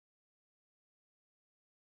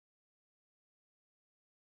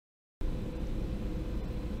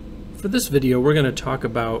For this video, we're going to talk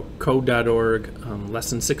about code.org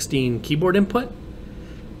lesson 16, keyboard input.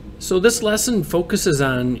 So this lesson focuses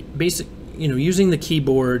on using the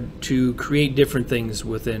keyboard to create different things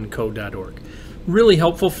within code.org. Really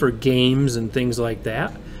helpful for games and things like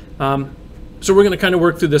that. So we're going to kind of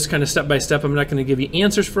work through this kind of step by step. I'm not going to give you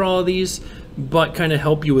answers for all of these, but kind of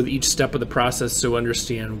help you with each step of the process so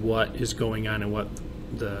understand what is going on and what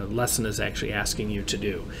the lesson is actually asking you to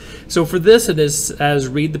do. So for this, it is as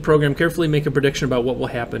read the program carefully, make a prediction about what will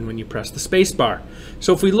happen when you press the space bar.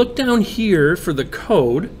 So if we look down here for the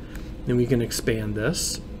code, and we can expand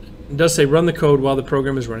this, it does say run the code while the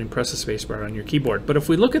program is running, press the space bar on your keyboard. But if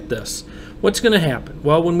we look at this, what's going to happen?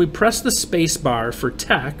 Well, when we press the space bar for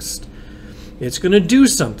text, it's going to do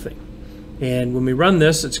something. And when we run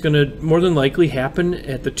this, it's going to more than likely happen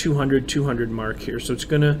at the 200 mark here. So it's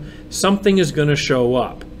going to, something is going to show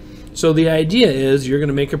up. So the idea is you're going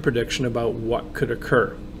to make a prediction about what could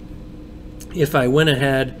occur. If I went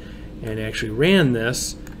ahead and actually ran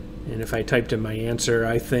this, and if I typed in my answer,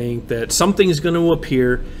 I think that something is going to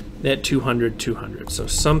appear at 200. So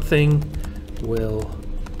something will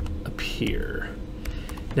appear.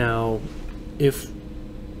 Now, if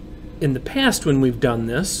in the past when we've done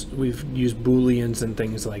this, we've used booleans and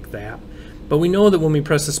things like that. But we know that when we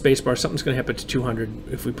press the spacebar, something's going to happen to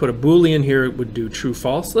 200. If we put a boolean here, it would do true,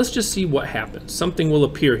 false. Let's just see what happens. Something will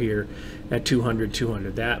appear here at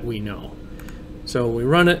 200. That we know. So we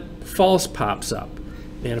run it, false pops up.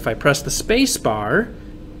 And if I press the spacebar,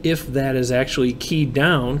 if that is actually keyed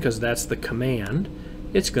down, because that's the command,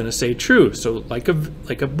 it's going to say true. So like a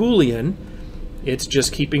boolean, it's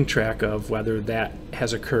just keeping track of whether that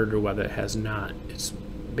has occurred or whether it has not. It's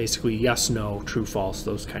basically yes, no, true, false,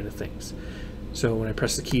 those kind of things. So when I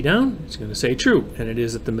press the key down, it's going to say true, and it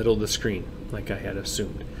is at the middle of the screen, like I had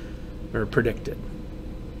assumed or predicted.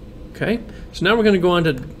 Okay, so now we're going to go on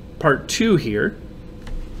to part 2 here,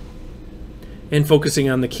 and focusing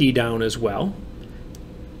on the key down as well.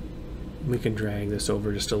 We can drag this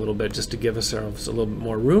over just a little bit just to give ourselves a little bit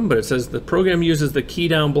more room, but it says the program uses the key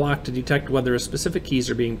down block to detect whether specific keys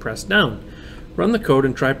are being pressed down. Run the code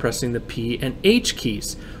and try pressing the P and H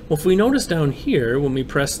keys. Well, if we notice down here, when we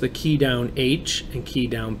press the key down H and key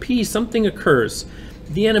down P, something occurs.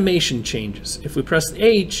 The animation changes. If we press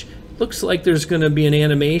H, it looks like there's going to be an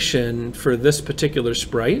animation for this particular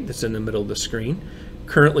sprite that's in the middle of the screen.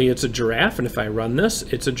 Currently it's a giraffe, and if I run this,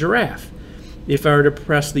 it's a giraffe. If I were to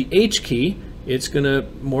press the H key, it's going to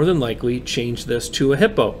more than likely change this to a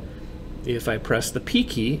hippo. If I press the P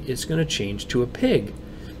key, it's going to change to a pig.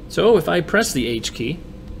 So if I press the H key,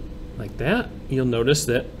 like that, you'll notice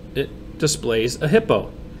that it displays a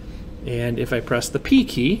hippo. And if I press the P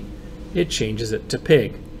key, it changes it to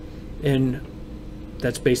pig. And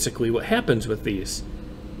that's basically what happens with these.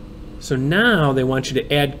 So now they want you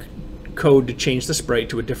to add code to change the sprite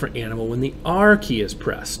to a different animal when the R key is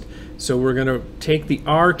pressed. So we're going to take the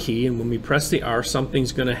R key, and when we press the R,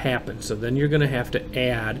 something's going to happen. So then you're going to have to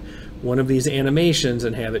add one of these animations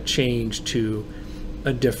and have it change to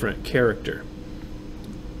a different character.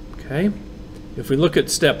 Okay? If we look at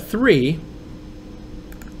step 3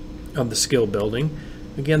 of the skill building,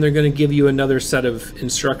 again, they're going to give you another set of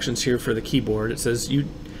instructions here for the keyboard. It says you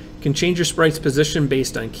can change your sprite's position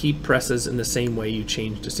based on key presses in the same way you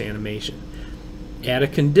changed this animation. Add a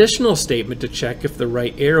conditional statement to check if the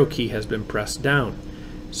right arrow key has been pressed down.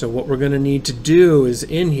 So what we're going to need to do is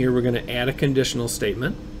in here we're going to add a conditional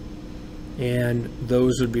statement, and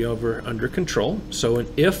those would be over under control. So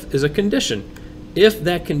an if is a condition. If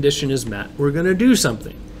that condition is met, we're going to do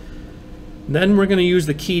something. Then we're going to use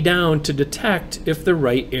the key down to detect if the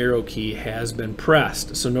right arrow key has been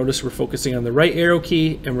pressed. So notice we're focusing on the right arrow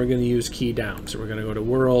key, and we're going to use key down. So we're going to go to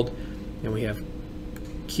world, and we have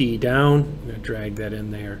key down. I'm going to drag that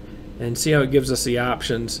in there and see how it gives us the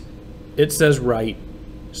options. It says right,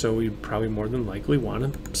 so we probably more than likely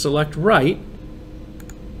want to select right,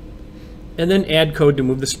 and then add code to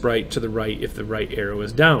move the sprite to the right if the right arrow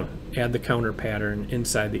is down. Add the counter pattern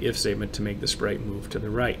inside the if statement to make the sprite move to the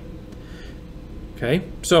right. Okay,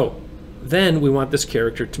 so then we want this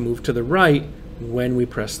character to move to the right when we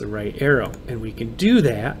press the right arrow, and we can do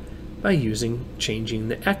that by changing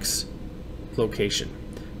the X location.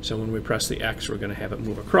 So when we press the X, we're going to have it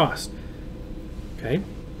move across. Okay.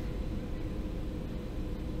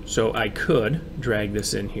 So I could drag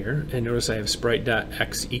this in here, and notice I have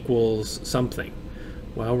sprite.x equals something.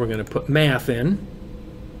 Well, we're going to put math in.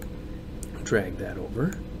 Drag that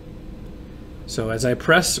over. So as I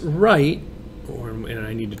press right, and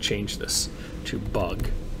I need to change this to bug,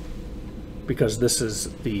 because this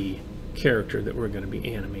is the character that we're going to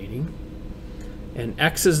be animating. And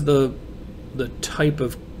X is the type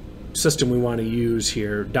of system we want to use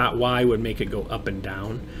here. .y would make it go up and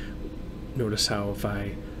down. Notice how if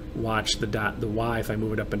I watch the y, if I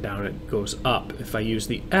move it up and down, it goes up. If I use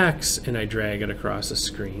the x and I drag it across the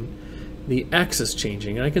screen, the x is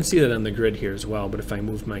changing. And I can see that on the grid here as well, but if I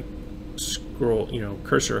move my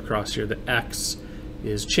cursor across here, the x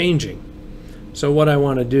is changing. So what I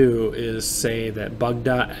want to do is say that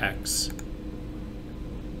bug.x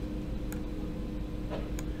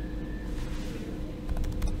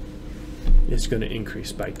is going to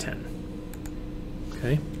increase by 10.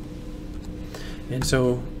 Okay? And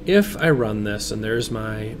so if I run this and there's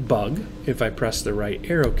my bug, if I press the right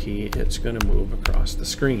arrow key, it's going to move across the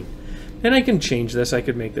screen. And I can change this. I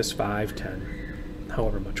could make this 5, 10,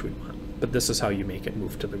 however much we want. But this is how you make it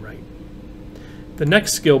move to the right. The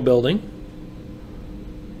next skill building,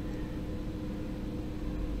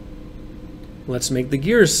 let's make the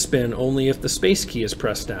gears spin only if the space key is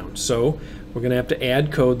pressed down. So we're going to have to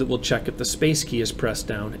add code that will check if the space key is pressed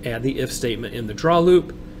down, add the if statement in the draw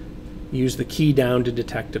loop, use the key down to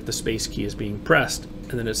detect if the space key is being pressed.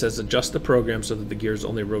 And then it says adjust the program so that the gears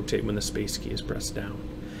only rotate when the space key is pressed down.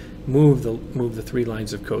 Move the 3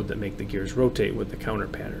 lines of code that make the gears rotate with the counter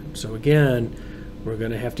pattern. So again, we're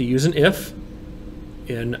going to have to use an if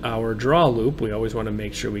in our draw loop. We always want to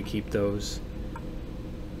make sure we keep those.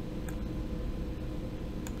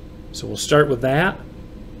 So we'll start with that,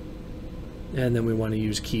 and then we want to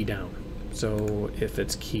use key down. So if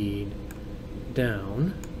it's keyed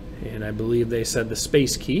down, and I believe they said the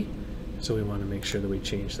space key, so we want to make sure that we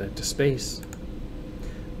change that to space.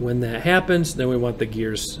 When that happens, then we want the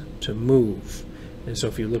gears to move. And so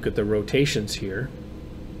if you look at the rotations here,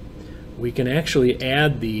 we can actually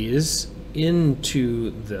add these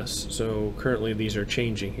into this. So currently these are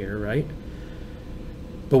changing here, right?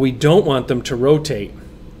 But we don't want them to rotate.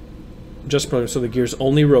 Just so the gears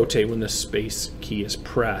only rotate when the space key is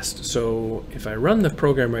pressed. So if I run the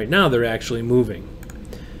program right now, they're actually moving.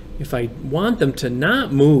 If I want them to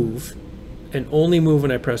not move and only move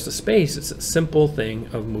when I press the space, it's a simple thing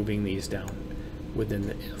of moving these down within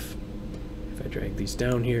the if. If I drag these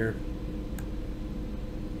down here,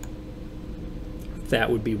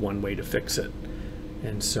 that would be one way to fix it.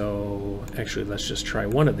 And so actually let's just try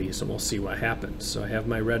one of these and we'll see what happens. So I have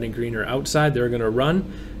my red and green are outside, they're going to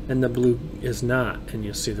run, and the blue is not. And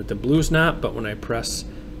you'll see that the blue's not, but when I press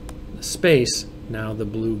the space, now the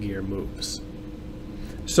blue gear moves.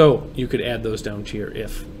 So you could add those down to your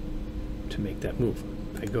if to make that move.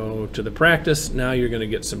 If I go to the practice, now you're going to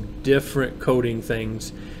get some different coding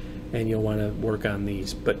things, and you'll want to work on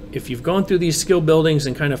these. But if you've gone through these skill buildings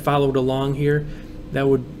and kind of followed along here, that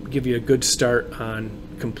would give you a good start on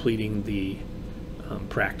completing the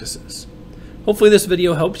practices. Hopefully this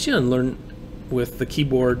video helps you and learn with the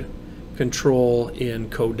keyboard control in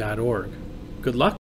code.org. Good luck.